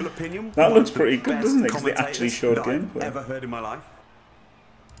my humble opinion, That one looks of the pretty good, best doesn't it? 'Cause they actually commentators showed that I've gameplay. ever heard in my life.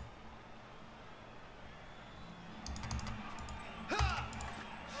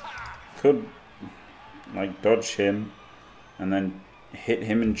 Could like dodge him and then hit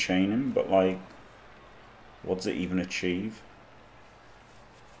him and chain him, but like, what's it even achieve?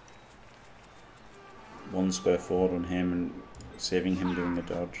 1 square forward on him and saving him doing a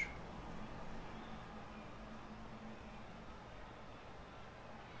dodge.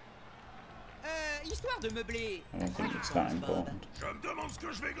 Histoire de meubler. I don't think it's that important. Je me demande ce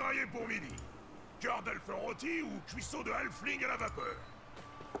que je vais grailler pour midi. Cœur d'elfe rôti ou cuisseau de halfling à la vapeur.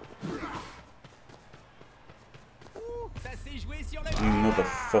 Ouh, ça s'est joué sur le.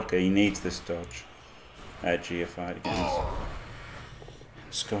 Motherfucker, he needs this dodge. GFI against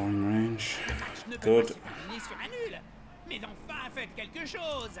scoring range. Ne peut Good. pas se terminer sur un nul. Mais enfin, faites quelque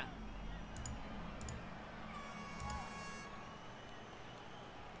chose.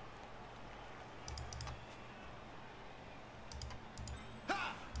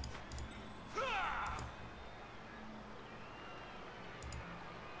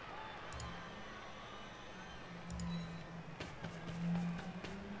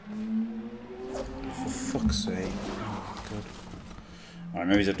 For fuck's sake. Oh, good. Alright,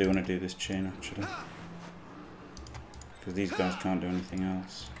 maybe I do want to do this chain actually. Because these guys can't do anything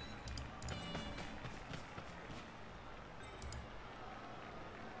else.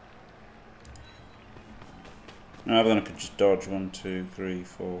 No, but then I could just dodge 1, 2, 3,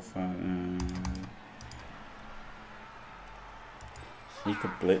 4, 5. He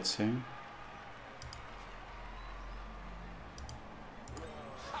could blitz him.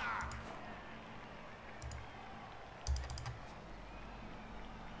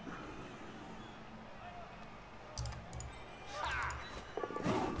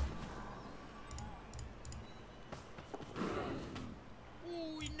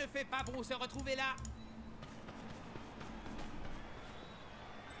 Ouh, il ne fait pas bon se retrouver là.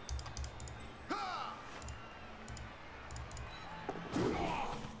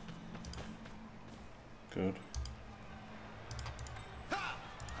 Good.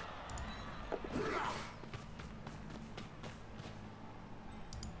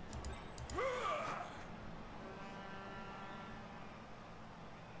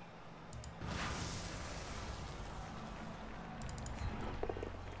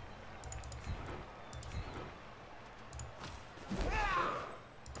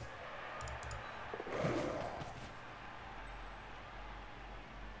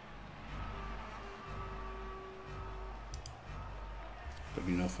 Good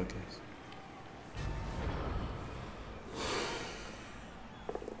enough, I guess.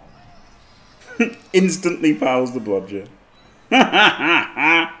 Instantly piles the blodger. Oh,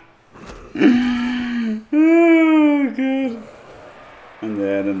 God. And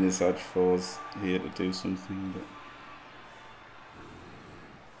then this Edge 4's here to do something, but...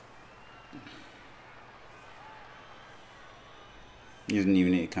 He doesn't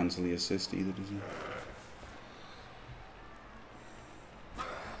even need to cancel the assist either, does he?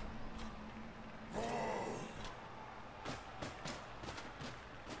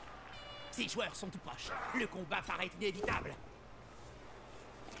 Ces joueurs sont tout proches. Le combat paraît inévitable.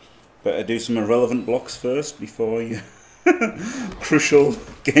 Better do some irrelevant blocks first before you crucial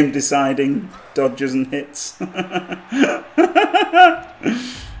game deciding dodges and hits.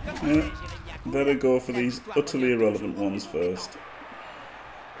 Better go for these utterly irrelevant ones first.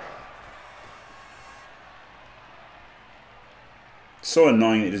 So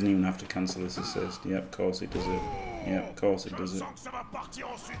annoying it doesn't even have to cancel this assist. Yep, of course it does it. Yep, of course it does it. Sens que ça va partir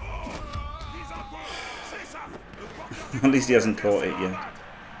ensuite. Mise un peu. C'est ça. Le porteur At least he hasn't caught it yet.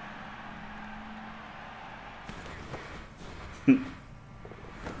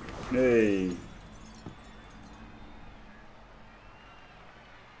 Hey.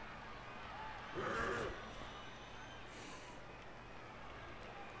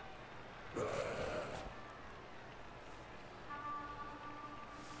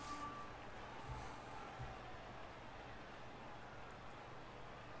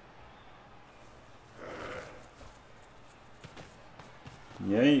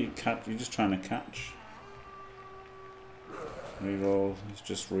 Yeah, you're just trying to catch. Reroll. It's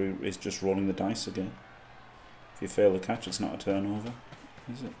just rolling the dice again. If you fail the catch, it's not a turnover,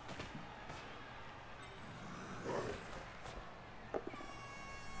 is it?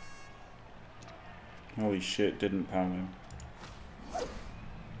 Holy shit! Didn't power him.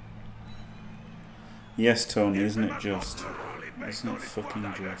 Yes, Tony, isn't it just? Isn't it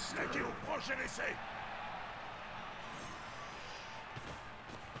fucking just?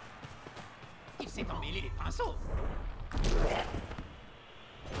 Il s'est emmêlé les pinceaux.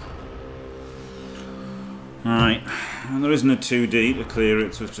 Alright, and there isn't a 2D to clear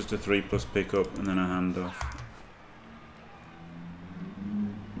it, so it's just a 3+ pickup and then a handoff.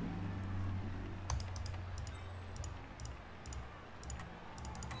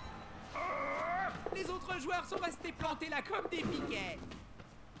 Les autres joueurs sont restés plantés là comme des piquets.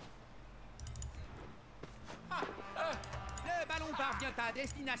 Le ballon parvient à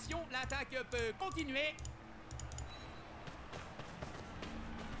destination, l'attaque peut continuer.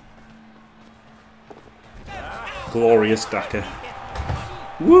 Glorious Daka.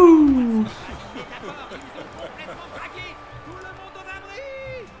 Woo!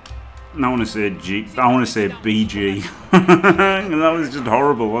 I want to say G. I want to say BG. That was just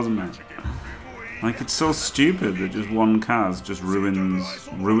horrible, wasn't it? Like, it's so stupid that just one Kaz just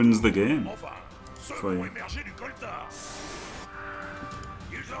ruins the game for you.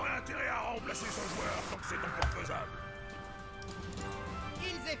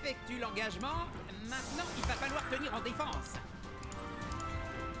 Ils effectuent l'engagement. Maintenant, il va falloir tenir en défense.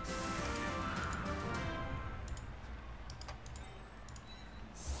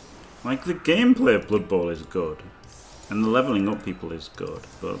 Like, the gameplay of Blood Bowl is good, and the leveling up people is good,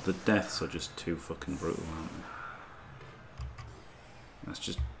 but the deaths are just too fucking brutal, aren't they? That's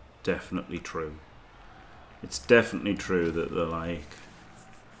just definitely true. It's definitely true that they're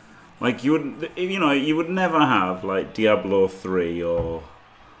like you would never have like Diablo 3 or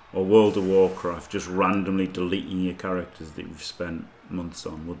World of Warcraft just randomly deleting your characters that you've spent months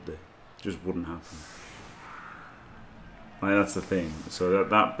on, would they? It just wouldn't happen. Like, that's the thing. So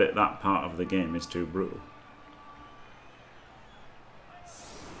that part of the game is too brutal.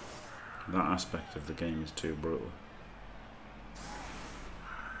 That aspect of the game is too brutal.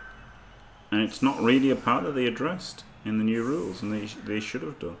 And it's not really a part that they addressed in the new rules, and they should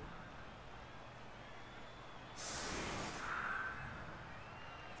have done.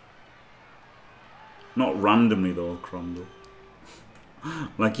 Not randomly they'll crumble.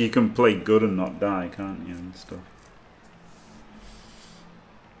 Like, you can play good and not die, can't you, and stuff.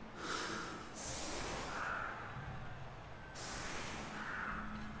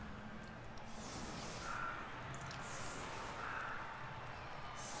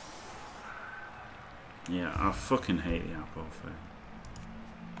 Yeah, I fucking hate the apple thing.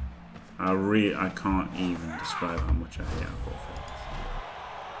 I can't even describe how much I hate apple thing.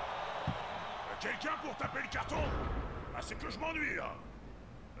 Quelqu'un pour taper le carton? Ah, c'est que je m'ennuie là.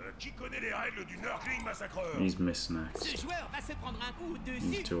 Qui connaît les règles du Nurgling massacreur? He's missed next. Ce joueur va se prendre un coup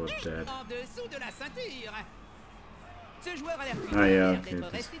These two dessus are dead. en dessous de la ceinture. Ce joueur a l'air plus Ah, yeah, fier okay,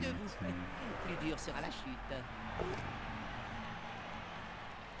 d'être resté debout. Plus dur sera la chute.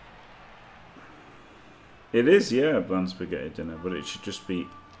 It is, yeah, a bland spaghetti dinner, but it should just be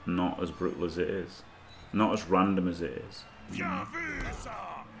not as brutal as it is. Not as random as it is. Bien vu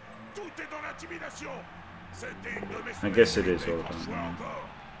ça! Tout est dans l'intimidation. C'était une de mes I guess it is all spécialités quand je jouais about that. encore.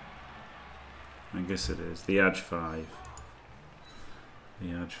 I guess it is. The Edge 5.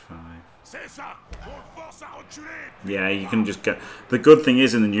 The Edge 5. C'est ça! On force à reculer! Yeah, you can just get... The good thing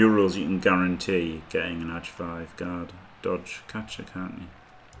is in the new rules you can guarantee getting an Edge 5 guard. Dodge catcher, can't you?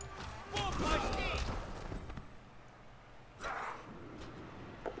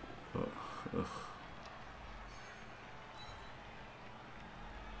 Ugh.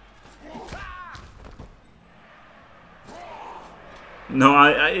 No,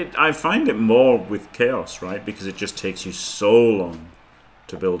 I find it more with Chaos, right? Because it just takes you so long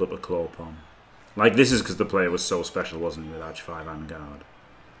to build up a claw palm. Like, this is because the player was so special, wasn't he, with Edge 5 and guard.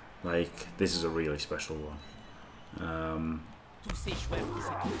 Like, this is a really special one.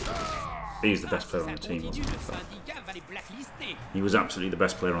 He's the best player on the team, wasn't he? He was absolutely the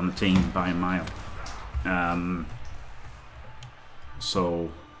best player on the team by a mile. So,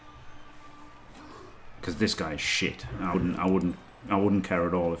 because this guy is shit. I wouldn't care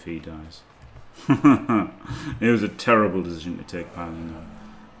at all if he dies. It was a terrible decision to take Paladin.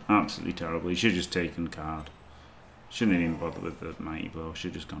 Absolutely terrible. He should have just taken card. Shouldn't have even bothered with the mighty blow.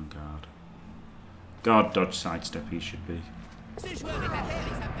 Should have just gone card. Guard, dodge, sidestep. He should be. Ce joueur est à terre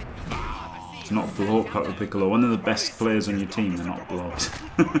et s'apprête visiblement à passer It's not blow up Piccolo. One of the best players on your team, they're not blocked.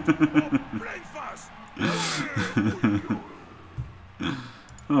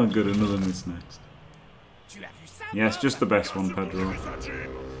 Oh, good, another miss next. Yes, just the best one, Pedro.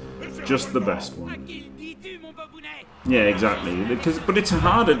 Just the best one. Yeah, exactly. But it's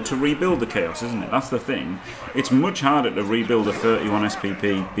harder to rebuild the Chaos, isn't it? That's the thing. It's much harder to rebuild a 31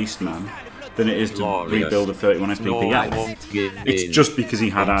 SPP Beastman than it is to rebuild a 31 SPP Elf. It's just because he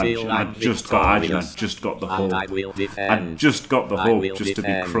had Edge. I just got Edge and I just got the Hulk. I just got the Hulk just to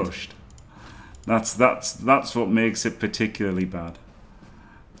be crushed. That's what makes it particularly bad.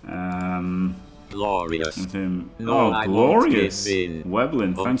 Glorious. With him. No, oh, glorious.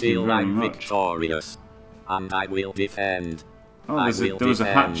 Weblin, thank you very much. Victorious. And I will defend. Oh, there was a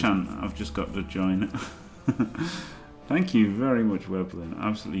hat chant. I've just got to join it. Thank you very much, Weblin.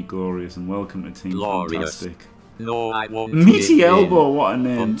 Absolutely glorious, and welcome to Team Fantastic. No, I won't. Meaty Elbow, what a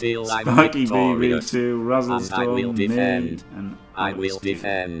name. Until Sparky I'm BB2, Razzlestorm, defend. and I will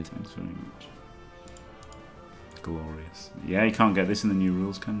defend. Thanks very much. Glorious. Yeah, you can't get this in the new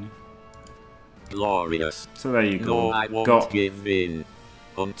rules, can you? Glorious. So there you go. No, I won't give in.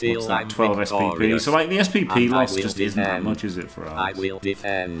 Until I'm 12 SPP. So like the SPP loss just defend. isn't that much, is it, for us? I will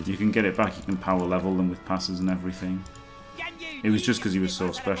defend. You can get it back, you can power level them with passes and everything. It was just because he was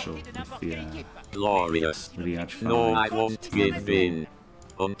so special with the glorious. With the Edge 5. No, I won't give in.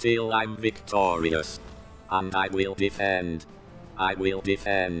 Until I'm victorious. And I will defend. I will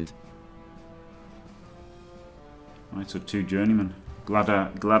defend. Right, so 2 journeymen. Glad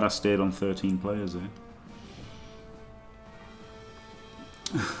I stayed on 13 players, eh?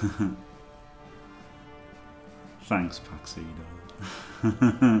 Thanks, Paxido.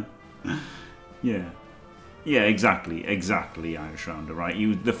 Yeah. Yeah, exactly, Irish Rounder, right?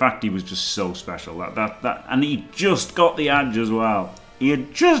 The fact he was just so special, that, and he just got the Edge as well. He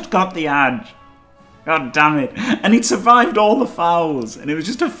had just got the Edge. God damn it! And he'd survived all the fouls, and it was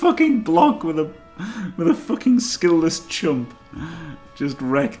just a fucking block with a fucking skillless chump. Just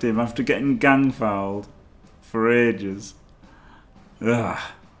wrecked him after getting gang fouled for ages. Ugh.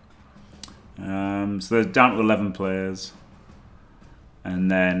 So they're down to 11 players,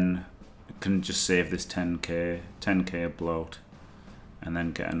 and then can just save this 10k bloat, and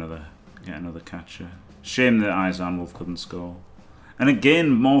then get another catcher. Shame that Izan Wolf couldn't score. And again,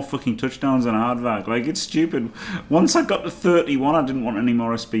 more fucking touchdowns than Hardvac. Like, it's stupid. Once I got to 31, I didn't want any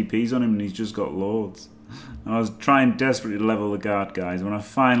more SPPs on him, and he's just got loads. And I was trying desperately to level the guard guys. When I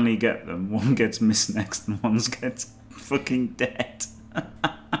finally get them, one gets missed next and one gets fucking dead.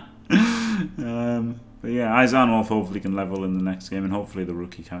 But yeah, Izan Wolf hopefully can level in the next game, and hopefully the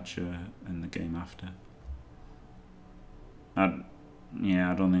rookie catcher in the game after.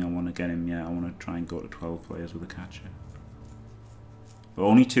 Yeah, I don't think I want to get him yet. I want to try and go to 12 players with a catcher. But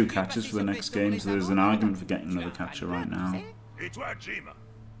only 2 catchers for the next game, so there's an argument for getting another catcher right now. There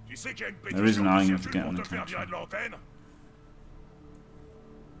is an argument for getting a catcher.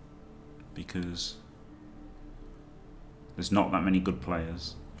 Because there's not that many good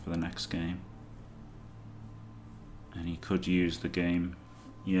players for the next game. And he could use the game.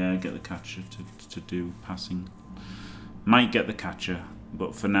 Yeah, get the catcher to do passing. Might get the catcher,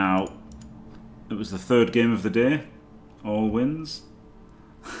 but for now, it was the 3rd game of the day. All wins.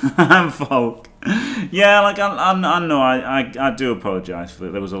 I'm Falk. Yeah, like I know I do apologise for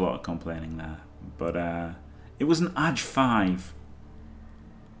that. There was a lot of complaining there, but it was an Edge 5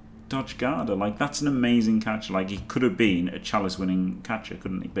 dodge guarder. Like, that's an amazing catcher. Like, he could have been a chalice winning catcher,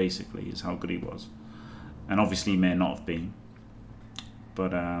 couldn't he? Basically, is how good he was, and obviously he may not have been,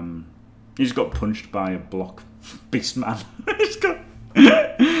 but he just got punched by a block beastman.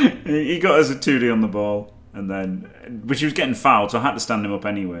 He got us a 2D on the ball. And then, but he was getting fouled, so I had to stand him up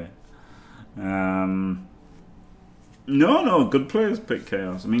anyway. No, good players pick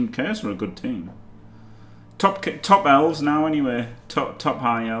Chaos. I mean, Chaos are a good team. Top elves now, anyway. Top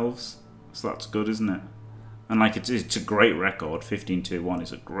high elves. So that's good, isn't it? And like, it's a great record. 15-2-1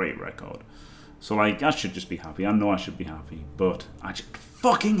 is a great record. So like, I should just be happy. I know I should be happy, but I just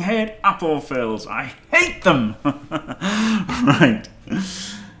fucking hate Apple fails. I hate them. Right.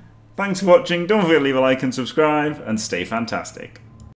 Thanks for watching, don't forget to leave a like and subscribe, and stay fantastic.